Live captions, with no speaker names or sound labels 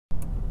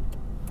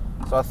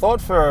So I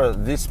thought for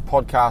this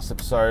podcast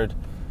episode,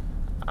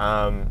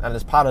 and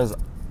as part of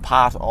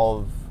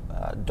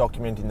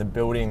documenting the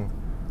building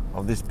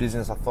of this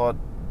business, I thought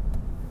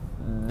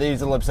these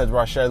little episodes where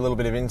I share a little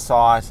bit of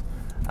insight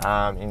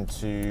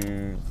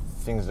into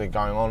things that are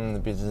going on in the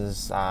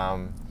business,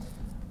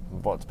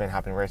 what's been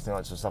happening recently,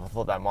 that sort of stuff. I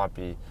thought that might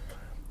be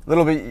a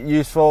little bit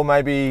useful,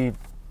 maybe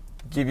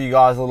give you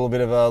guys a little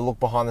bit of a look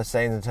behind the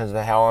scenes in terms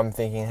of how I'm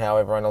thinking, how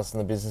everyone else in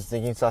the business is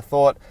thinking. So I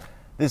thought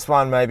this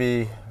one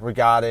maybe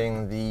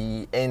regarding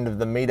the end of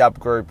the MeetUp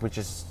group, which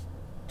has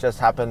just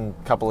happened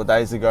a couple of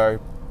days ago.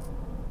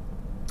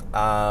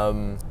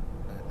 And,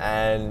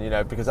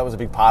 because that was a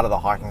big part of the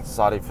hiking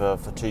society for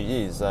 2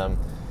 years.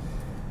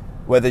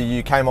 Whether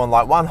you came on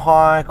like one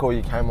hike or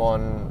you came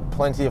on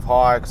plenty of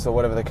hikes or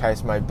whatever the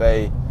case may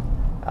be,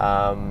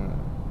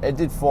 it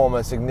did form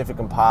a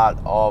significant part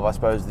of, I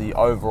suppose, the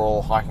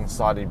overall hiking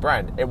society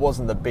brand. It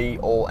wasn't the be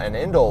all and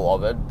end all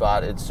of it,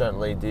 but it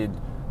certainly did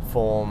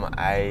form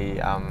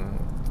a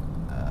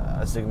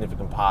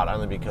significant part,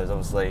 only because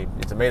obviously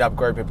it's a meetup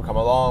group, people come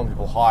along,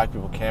 people hike,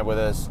 people camp with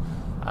us.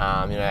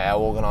 Our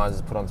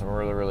organisers put on some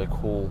really, really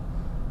cool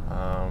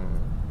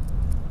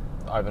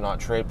overnight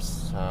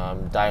trips,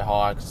 day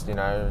hikes.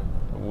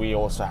 We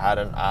also had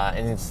an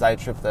interstate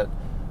trip that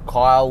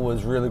Kyle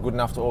was really good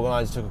enough to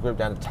organise. He took a group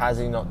down to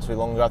Tassie not too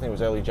long ago. I think it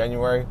was early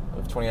January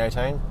of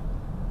 2018.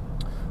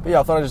 But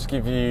yeah, I thought I'd just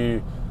give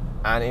you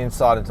an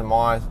insight into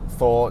my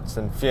thoughts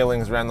and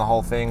feelings around the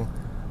whole thing.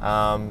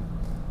 I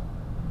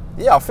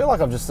feel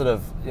like I've just sort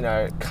of,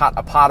 cut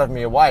a part of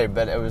me away,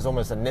 but it was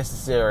almost a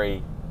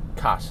necessary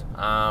cut.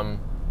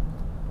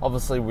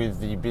 Obviously with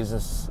the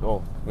business,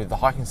 or with the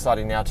hiking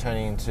society now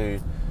turning into,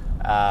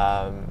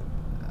 I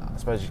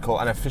suppose you'd call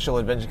it an official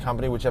adventure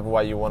company, whichever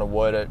way you want to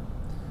word it,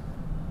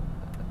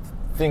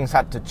 things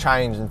had to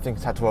change and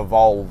things had to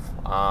evolve.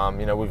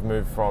 We've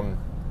moved from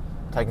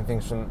taking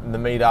things from the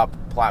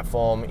MeetUp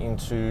platform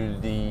into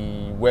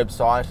the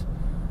website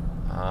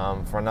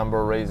for a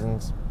number of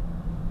reasons.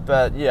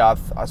 But yeah,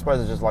 I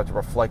suppose I'd just like to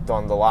reflect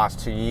on the last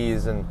 2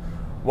 years and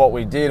what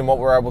we did and what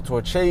we were able to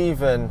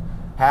achieve and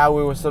how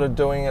we were sort of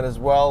doing it as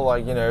well.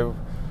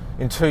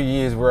 In 2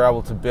 years we were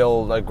able to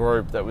build a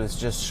group that was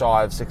just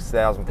shy of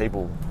 6,000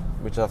 people,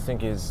 which I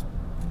think is,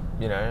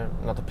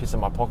 not to piss in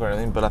my pocket or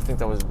anything, but I think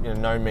that was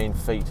no mean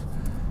feat.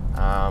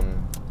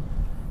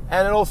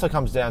 And it also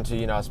comes down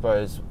to, I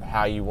suppose,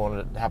 how I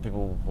wanted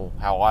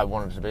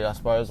it to be, I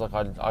suppose.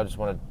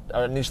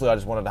 Initially I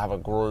just wanted to have a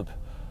group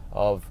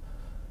of,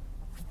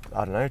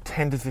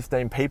 10 to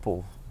 15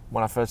 people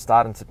when I first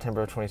started in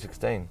September of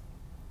 2016.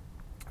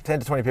 10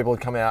 to 20 people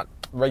would come out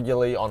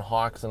regularly on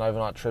hikes and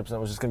overnight trips, and it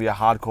was just going to be a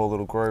hardcore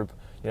little group.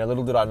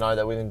 Little did I know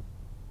that within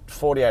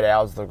 48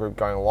 hours of the group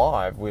going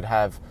live, we'd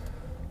have,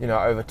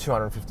 over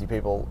 250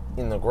 people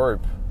in the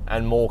group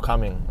and more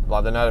coming.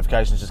 Like, the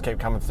notifications just kept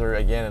coming through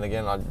again and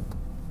again. I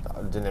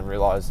didn't even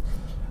realise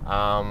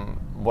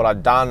what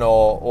I'd done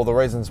or the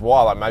reasons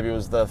why. Like, maybe it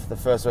was the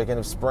first weekend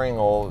of spring,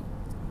 or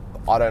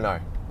I don't know.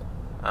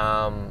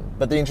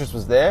 But the interest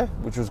was there,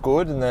 which was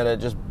good, and then it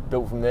just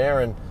built from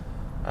there. And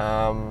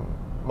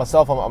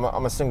myself,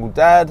 I'm a single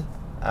dad.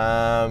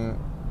 I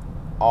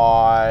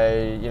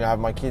have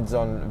my kids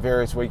on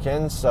various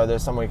weekends, so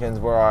there's some weekends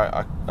where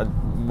I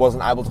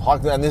wasn't able to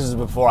hike, and this is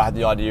before I had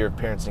the idea of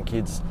parents and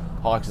kids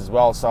hikes as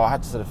well. So I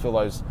had to sort of fill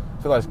those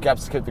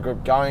gaps to keep the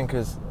group going,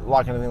 because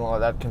like anything like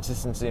that,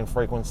 consistency and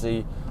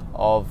frequency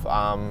of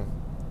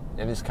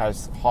in this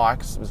case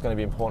hikes was going to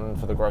be important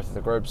for the growth of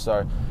the group.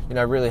 So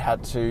really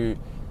had to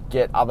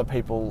get other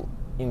people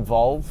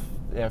involved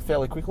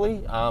fairly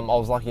quickly. I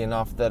was lucky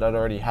enough that I'd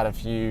already had a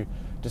few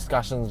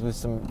discussions with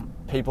some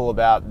people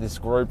about this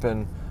group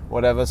and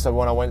whatever. So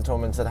when I went to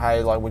them and said,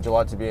 hey, would you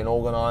like to be an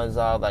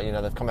organiser?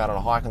 They've come out on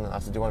a hike, and I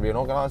said, do you want to be an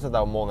organiser? They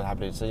were more than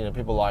happy to. So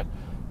people like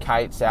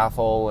Kate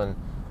Southall and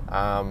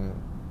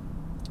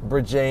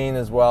Bridgine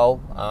as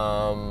well,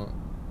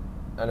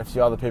 and a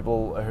few other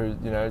people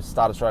who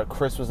started straight.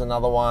 Chris was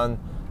another one,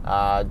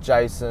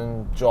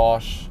 Jason,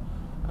 Josh,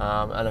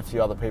 and a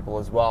few other people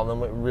as well.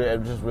 And then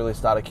it just really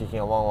started kicking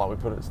along.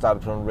 We started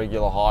putting on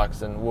regular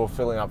hikes, and we were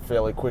filling up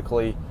fairly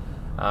quickly,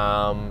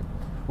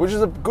 which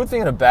is a good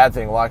thing and a bad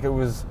thing. It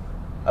was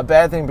a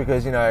bad thing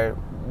because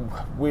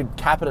we'd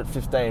cap it at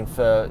 15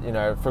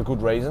 for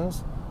good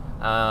reasons,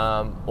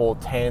 or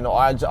 10.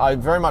 I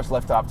very much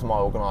left it up to my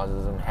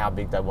organisers and how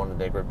big they wanted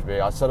their group to be.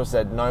 I sort of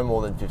said no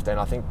more than 15.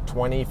 I think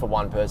 20 for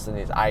one person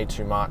is A,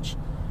 too much,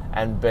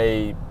 and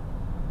B,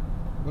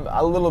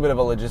 a little bit of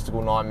a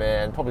logistical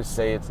nightmare, and probably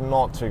C, it's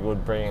not too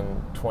good bringing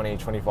 20,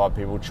 25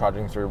 people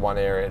trudging through one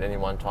area at any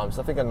one time.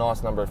 So I think a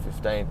nice number of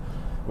 15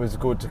 was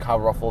good to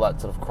cover off all that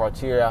sort of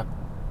criteria.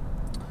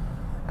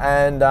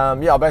 And I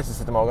basically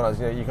said to my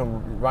organisers, you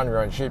can run your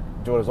own ship,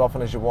 do it as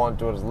often as you want,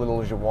 do it as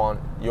little as you want.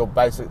 You're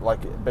basically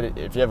but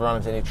if you ever run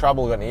into any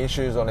trouble, got any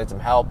issues or need some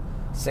help,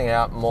 sing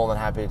out. More than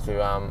happy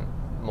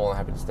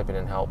to step in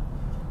and help.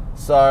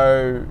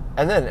 So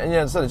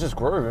so it just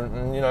grew,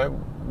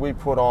 and we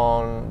put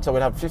on. So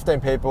we'd have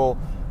 15 people.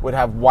 We'd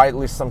have wait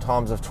lists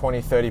sometimes of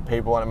 20, 30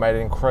 people, and it made it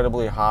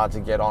incredibly hard to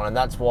get on. And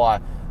that's why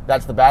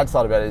that's the bad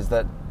side about it, is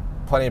that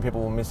plenty of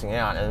people were missing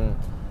out, and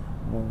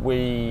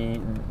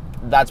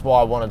that's why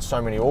I wanted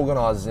so many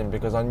organisers in,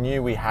 because I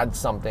knew we had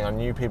something. I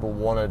knew people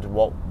wanted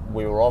what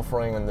we were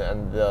offering, and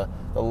the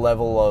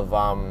level of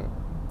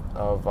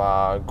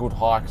good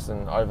hikes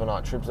and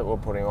overnight trips that we're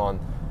putting on.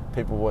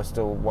 People were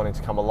still wanting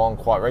to come along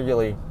quite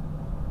regularly,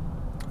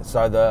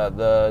 so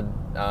the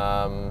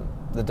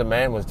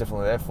demand was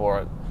definitely there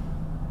for it.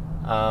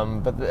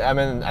 And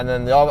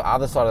then the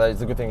other side of that is,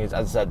 the good thing is,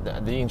 as I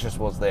said, the interest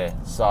was there.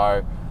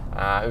 So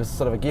it was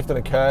sort of a gift and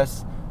a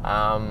curse.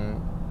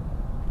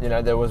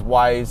 There was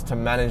ways to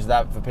manage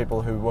that for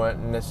people who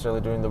weren't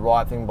necessarily doing the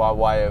right thing, by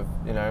way of,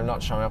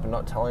 not showing up and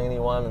not telling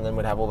anyone, and then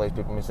we'd have all these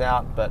people miss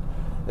out. But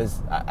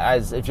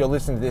if you're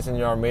listening to this and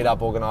you're a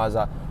meetup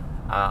organizer,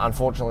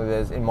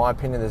 unfortunately, in my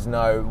opinion, there's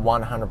no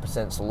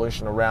 100%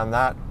 solution around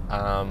that.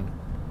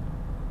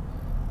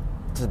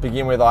 To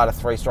begin with, I had a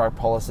 3-strike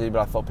policy, but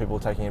I thought people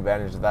were taking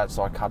advantage of that,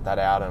 so I cut that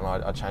out, and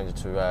I changed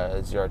it to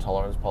a 0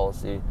 tolerance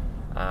policy,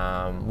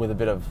 with a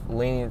bit of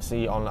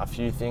leniency on a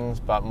few things,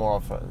 but more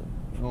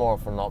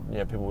often not,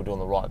 people were doing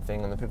the right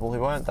thing, and the people who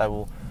weren't, they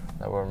were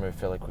removed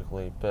fairly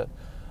quickly. But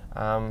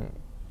and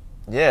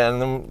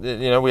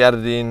then we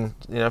added in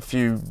a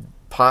few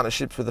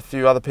partnerships with a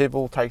few other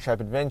people. Take Shape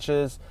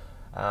Adventures,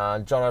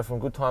 Jono from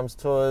Good Times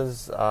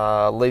Tours,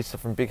 Lisa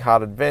from Big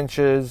Heart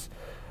Adventures.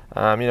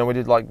 We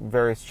did like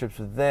various trips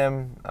with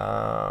them.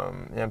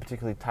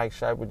 Particularly Take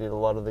Shape. We did a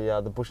lot of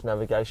the bush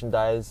navigation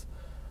days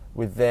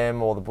with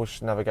them, or the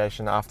bush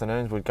navigation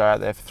afternoons. We'd go out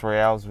there for 3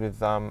 hours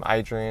with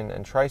Adrian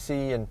and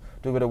Tracy and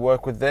do a bit of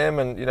work with them.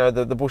 And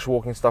the bush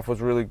walking stuff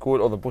was really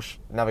good, or the bush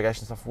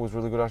navigation stuff was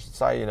really good, I should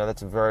say.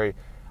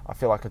 I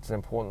feel like it's an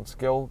important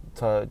skill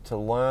to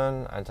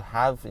learn and to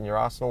have in your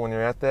arsenal when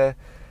you're out there,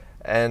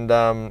 and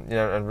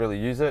and really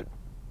use it.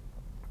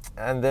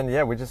 And then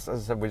we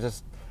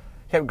just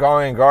kept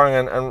growing and growing,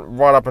 and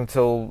right up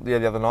until the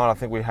other night, I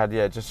think we had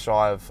just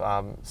shy of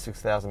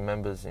 6,000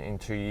 members in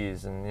 2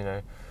 years. And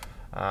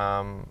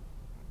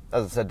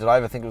as I said, did I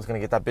ever think it was going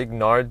to get that big?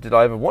 No. Did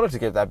I ever want it to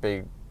get that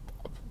big?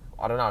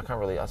 I don't know. I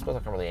suppose I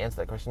can't really answer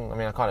that question. I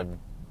mean,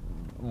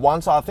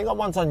 once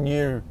I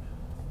knew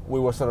we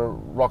were sort of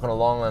rocking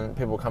along and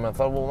people were coming, I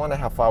thought, well, I wonder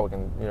how far we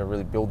can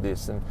really build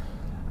this. And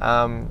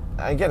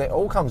again, it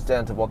all comes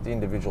down to what the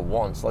individual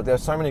wants. Like, there are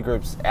so many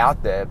groups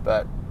out there,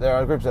 but there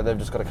are groups that they've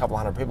just got a couple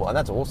of hundred people, and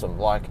that's awesome.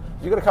 Like,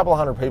 if you've got a couple of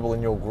hundred people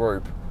in your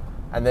group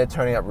and they're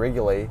turning up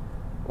regularly,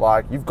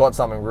 like, you've got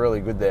something really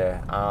good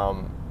there.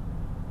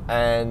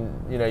 And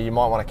you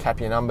might want to cap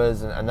your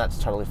numbers, and that's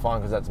totally fine,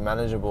 because that's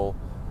manageable.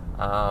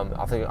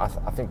 I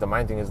think the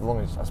main thing is, as long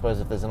as, I suppose,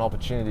 if there's an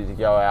opportunity to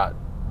go out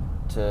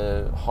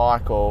to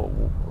hike or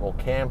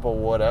camp or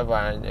whatever,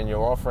 and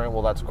you're offering,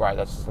 well, that's great.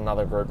 That's just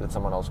another group that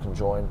someone else can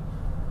join.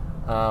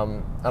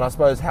 And I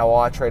suppose how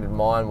I treated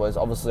mine was,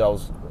 obviously I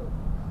was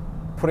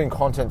putting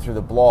content through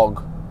the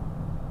blog,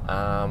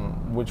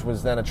 which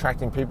was then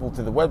attracting people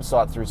to the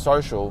website through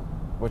social,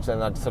 which then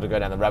they'd sort of go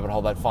down the rabbit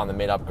hole. They'd find the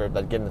meetup group,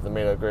 they'd get into the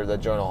meetup group, they'd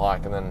join a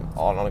hike, and then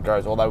on it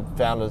goes. Or they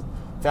found the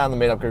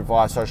meetup group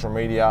via social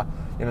media.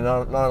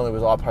 Not only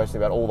was I posting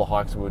about all the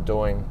hikes we were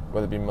doing,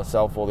 whether it be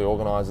myself or the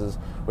organisers,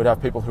 we'd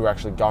have people who were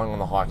actually going on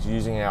the hikes,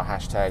 using our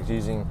hashtags,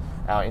 using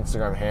our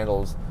Instagram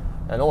handles,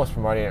 and almost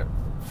promoting it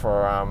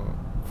for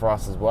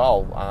us as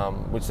well,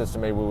 which says to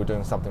me we were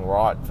doing something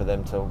right for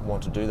them to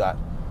want to do that.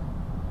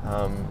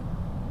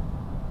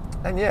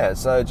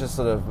 So it just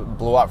sort of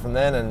blew up from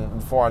then, and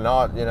before I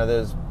know it,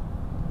 there's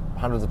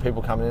hundreds of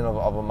people coming in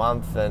of a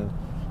month, and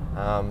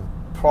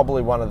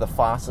probably one of the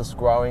fastest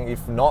growing,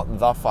 if not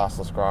the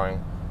fastest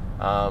growing,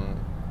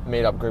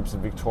 meetup groups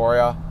in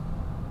Victoria.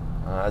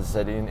 As I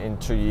said, in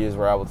 2 years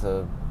we're able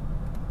to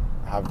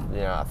have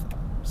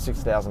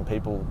 6,000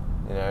 people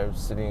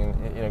sitting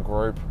in a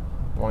group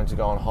wanting to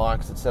go on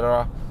hikes,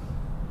 etc.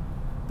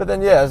 But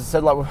then as I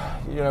said,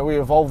 we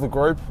evolved the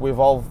group, we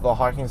evolved the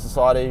hiking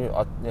society.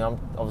 I'm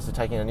obviously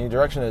taking a new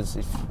direction, as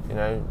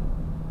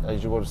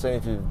you would have seen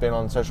if you've been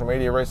on social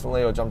media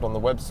recently or jumped on the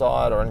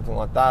website or anything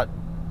like that.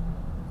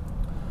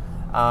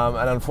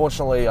 And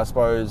unfortunately, I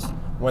suppose,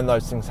 when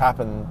those things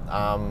happen,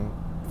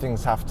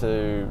 things have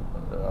to,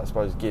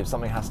 give.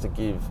 Something has to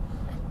give.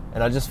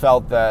 And I just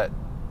felt that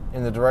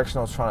in the direction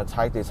I was trying to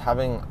take this,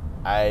 having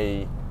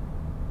an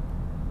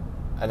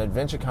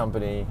adventure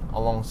company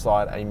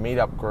alongside a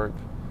meetup group,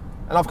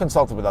 and I've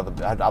consulted with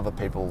other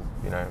people,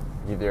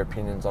 give their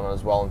opinions on it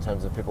as well, in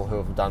terms of people who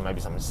have done maybe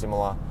something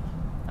similar.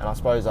 And I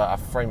suppose a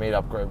free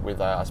meetup group with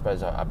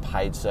a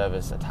paid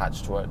service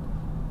attached to it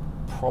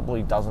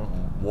probably doesn't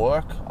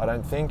work, I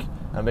don't think.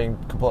 I'm being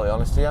completely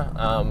honest here.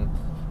 I've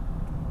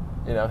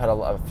had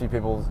a few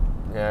people,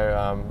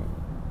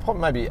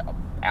 probably maybe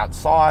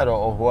outside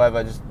or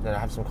whoever, just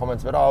have some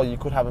comments about, oh, you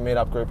could have a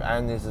meetup group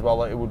and this as well,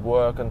 like, it would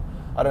work. And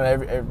I don't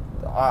know,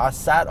 I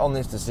sat on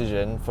this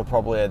decision for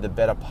probably the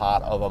better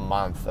part of a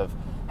month of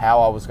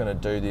how I was going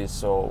to do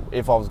this, or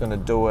if I was going to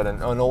do it,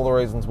 and all the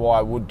reasons why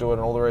I would do it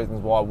and all the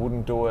reasons why I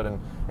wouldn't do it, and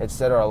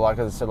etc. Like,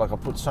 as I said, I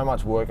put so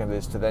much work into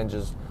this to then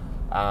just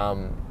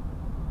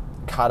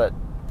cut it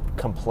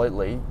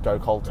completely, go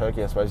cold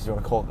turkey, I suppose you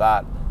want to call it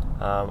that,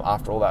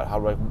 after all that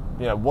hard work,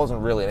 it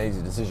wasn't really an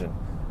easy decision.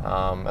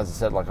 As I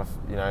said,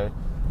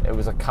 it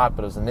was a cut,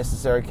 but it was a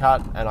necessary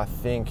cut, and I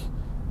think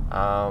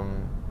for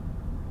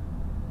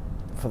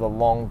the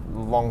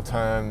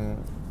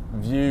long-term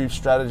view,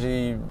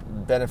 strategy,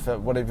 benefit,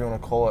 whatever you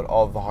want to call it,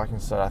 of the hiking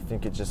side, I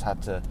think it just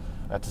had to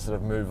sort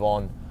of move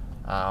on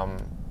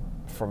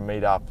from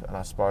MeetUp, and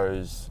I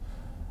suppose,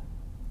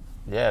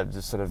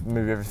 just sort of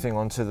move everything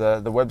onto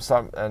the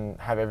website and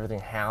have everything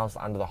housed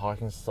under the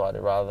Hiking Society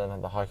rather than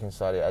have the Hiking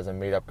Society as a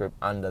MeetUp group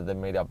under the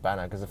MeetUp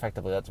banner, because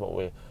effectively that's what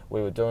we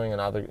were doing,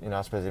 and other,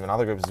 I suppose even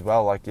other groups as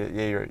well. Like,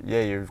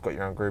 you've got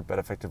your own group, but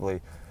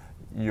effectively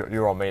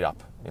you're on MeetUp,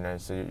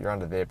 so you're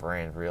under their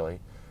brand really,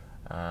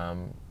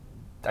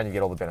 and you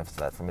get all the benefits of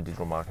that from a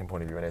digital marketing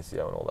point of view and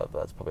SEO and all that. But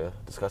that's probably a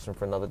discussion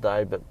for another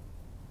day. But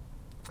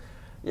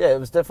yeah, it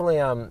was definitely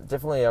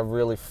a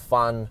really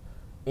fun,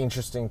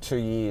 interesting 2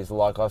 years.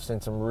 Like, I've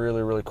seen some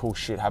really, really cool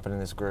shit happen in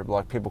this group.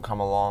 Like, people come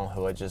along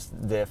who are just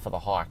there for the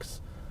hikes.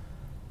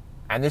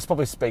 And this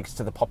probably speaks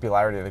to the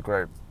popularity of the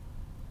group.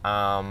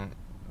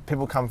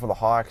 People come for the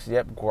hikes,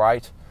 yep,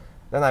 great.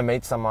 Then they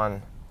meet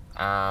someone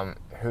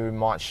who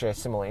might share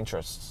similar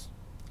interests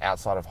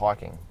outside of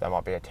hiking. They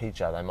might be a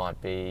teacher, they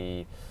might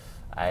be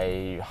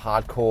a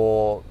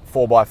hardcore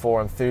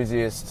 4x4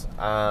 enthusiast,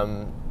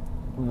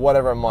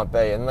 whatever it might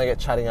be. And then they get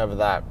chatting over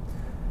that.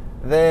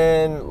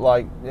 Then,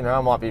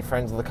 I might be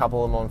friends with a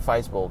couple of them on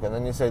Facebook, and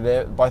then you see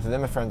both of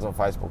them are friends on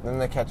Facebook. Then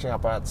they're catching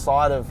up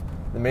outside of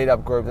the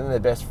MeetUp group, then they're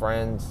best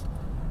friends.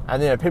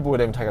 And, people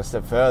would even take a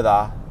step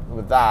further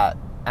with that.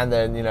 And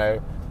then,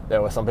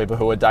 there were some people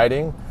who were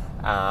dating,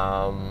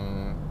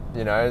 and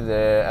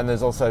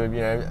there's also,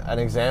 an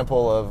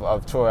example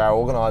of two of our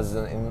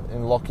organisers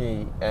in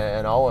Lockie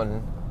and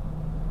Owen,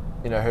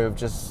 who have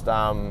just, they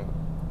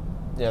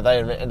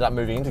ended up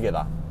moving in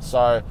together.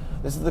 So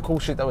this is the cool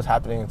shit that was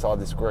happening inside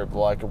this group.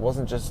 Like, it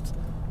wasn't just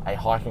a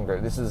hiking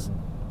group. This is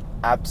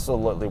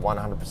absolutely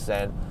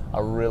 100%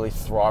 a really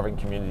thriving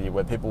community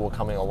where people were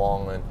coming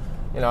along, and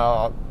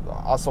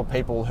I saw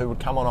people who would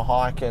come on a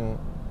hike and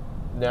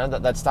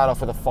they'd start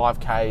off with a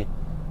 5k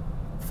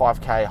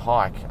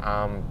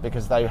hike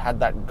because they had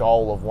that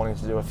goal of wanting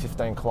to do a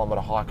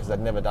 15-kilometre hike because they'd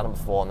never done it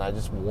before, and they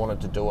just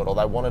wanted to do it, or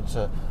they wanted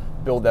to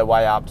build their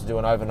way up to do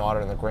an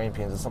overnighter in the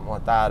Grampians or something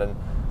like that. And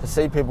to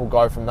see people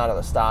go from that at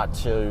the start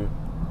to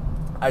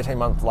 18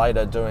 months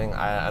later doing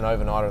an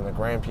overnighter in the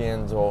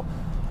Grampians, or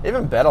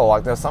even better,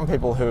 like, there's some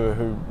people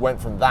who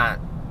went from that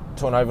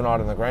to an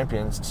overnight in the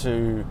Grampians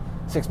to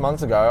 6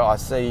 months ago, I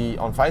see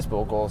on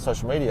Facebook or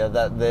social media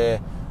that they're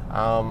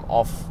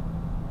off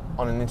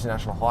on an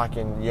international hike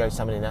in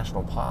Yosemite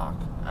National Park,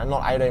 and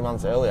not 18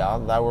 months earlier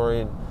they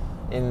were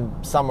in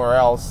somewhere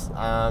else,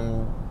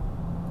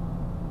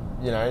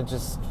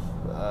 just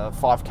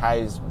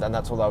 5Ks, and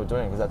that's all they were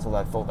doing because that's all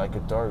they thought they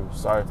could do.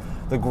 So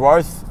the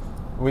growth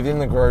within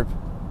the group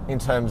in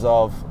terms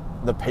of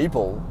the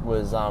people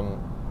was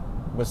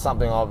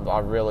something I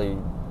really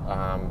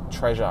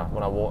treasure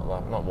when I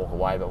not walk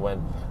away, but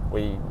when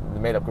the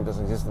MeetUp group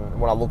doesn't exist,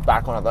 and when I look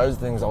back on it, those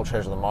things I'll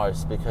treasure the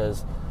most,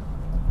 because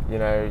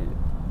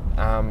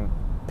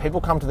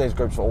people come to these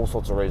groups for all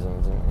sorts of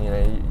reasons, and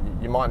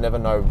you might never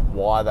know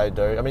why they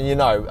do. I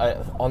mean,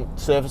 on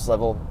surface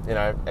level,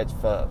 it's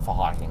for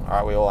hiking. All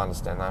right, we all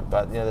understand that,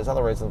 but there's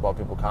other reasons why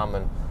people come,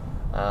 and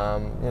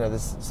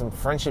there's some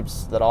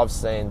friendships that I've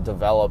seen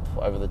develop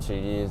over the 2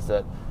 years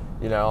that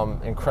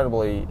I'm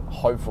incredibly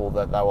hopeful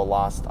that they will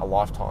last a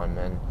lifetime.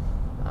 And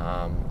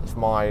if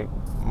my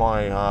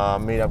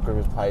MeetUp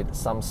group has played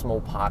some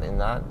small part in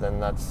that,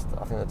 then I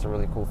think that's a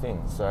really cool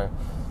thing. So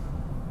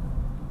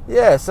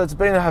yeah, so it's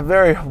been a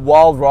very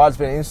wild ride. It's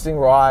been an interesting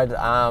ride,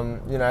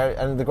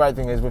 and the great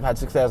thing is we've had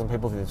 6,000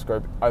 people through this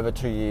group over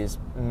 2 years.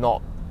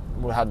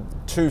 We had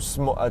two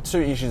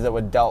issues that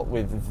were dealt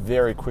with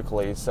very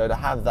quickly. So to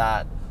have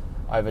that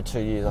over 2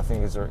 years, I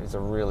think is a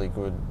really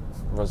good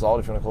result,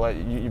 if you want to call it.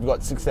 You've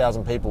got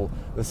 6,000 people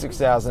with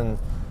 6,000,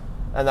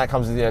 and that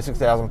comes with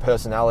 6,000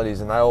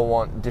 personalities, and they all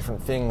want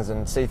different things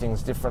and see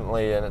things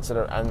differently, and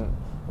etc. And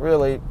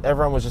really,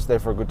 everyone was just there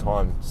for a good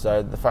time.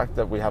 So the fact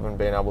that we haven't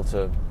been able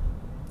to,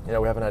 we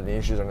haven't had any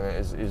issues on it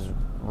is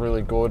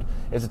really good.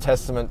 It's a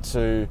testament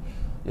to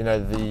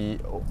the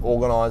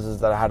organisers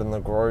that I had in the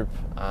group,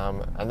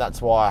 and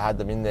that's why I had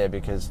them in there,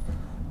 because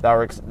they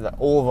were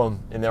all of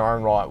them in their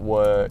own right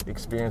were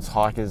experienced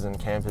hikers and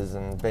campers,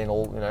 and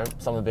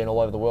some have been all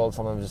over the world,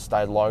 some of them just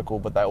stayed local,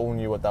 but they all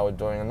knew what they were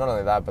doing. And not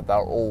only that, but they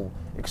were all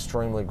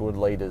extremely good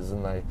leaders,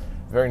 and they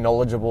very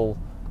knowledgeable,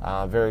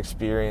 very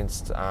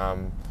experienced,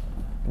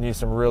 knew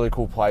some really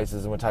cool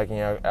places, and we're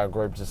taking our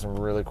group to some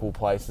really cool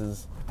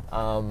places.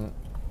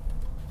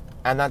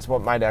 And that's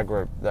what made our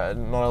group, not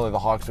only the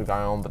hikes were going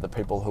on, but the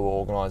people who were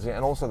organising,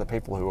 and also the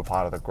people who were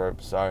part of the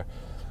group. So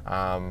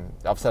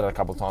I've said it a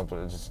couple of times,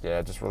 but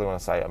just really want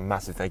to say a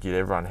massive thank you to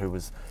everyone who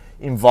was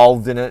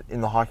involved in it,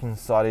 in the Hiking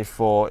Society,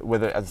 for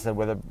whether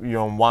you're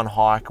on one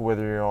hike,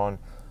 whether you're on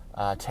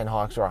 10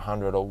 hikes or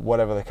 100, or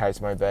whatever the case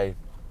may be.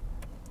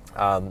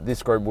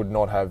 This group would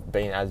not have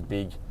been as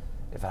big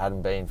if it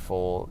hadn't been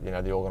for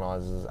the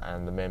organisers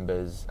and the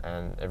members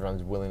and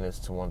everyone's willingness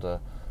to want to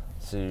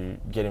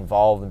get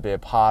involved and be a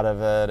part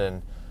of it,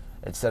 and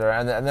etc.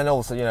 And then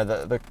also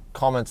the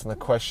comments and the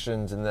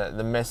questions and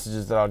the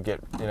messages that I'd get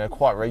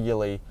quite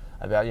regularly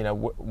about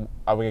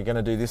are we going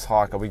to do this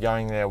hike? Are we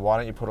going there? Why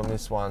don't you put on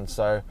this one?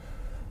 So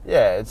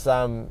yeah, it's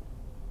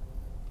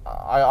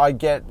I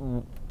get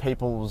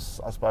people's,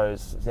 I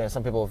suppose,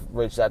 some people have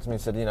reached out to me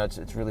and said,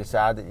 it's really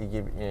sad that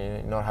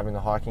you're not having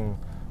the Hiking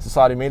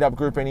Society meetup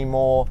group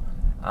anymore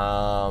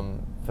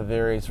for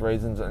various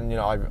reasons, and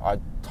I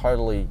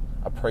totally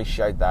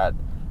appreciate that,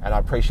 and I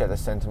appreciate the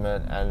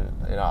sentiment,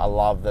 and I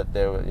love that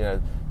there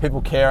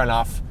people care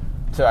enough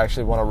to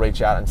actually want to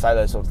reach out and say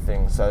those sorts of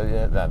things. So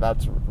yeah,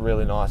 that's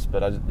really nice.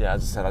 But as I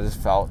said, I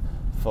just felt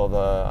for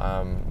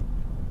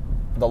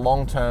the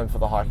long term for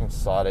the Hiking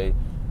Society,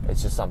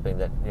 it's just something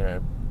that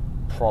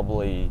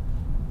probably,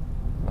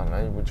 I don't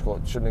know, would you call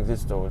it, shouldn't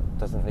exist or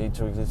doesn't need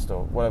to exist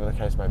or whatever the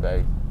case may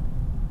be.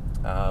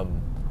 I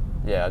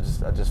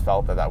just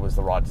felt that was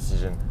the right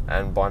decision,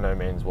 and by no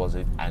means was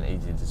it an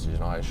easy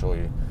decision, I assure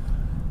you.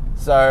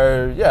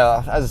 So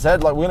yeah, as I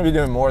said, we're going to be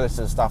doing more of this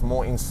sort of stuff,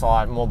 more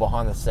insight, more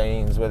behind the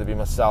scenes, whether it be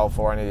myself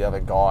or any of the other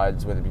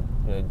guides, whether it be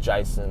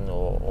Jason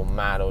or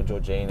Matt or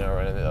Georgina,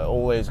 or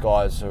all these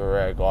guys who are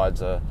our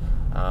guides are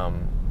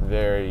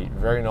very,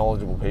 very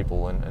knowledgeable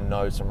people and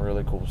know some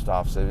really cool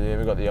stuff. So if you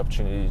ever got the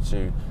opportunity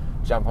to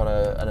jump on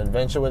an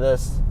adventure with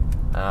us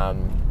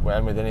and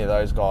with any of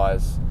those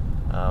guys,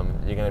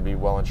 you're going to be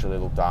well and truly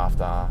looked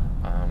after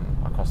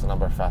across a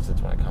number of facets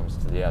when it comes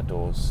to the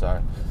outdoors.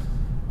 So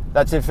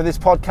that's it for this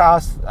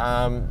podcast.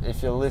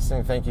 If you're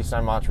listening, thank you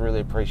so much. Really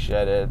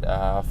appreciate it.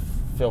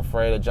 Feel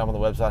free to jump on the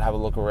website, have a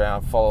look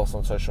around, follow us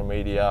on social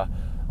media,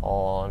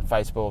 on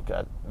Facebook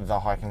at The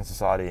Hiking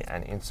Society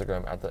and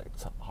Instagram at The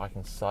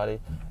Hiking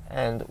Society.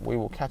 And we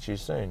will catch you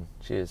soon.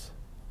 Cheers.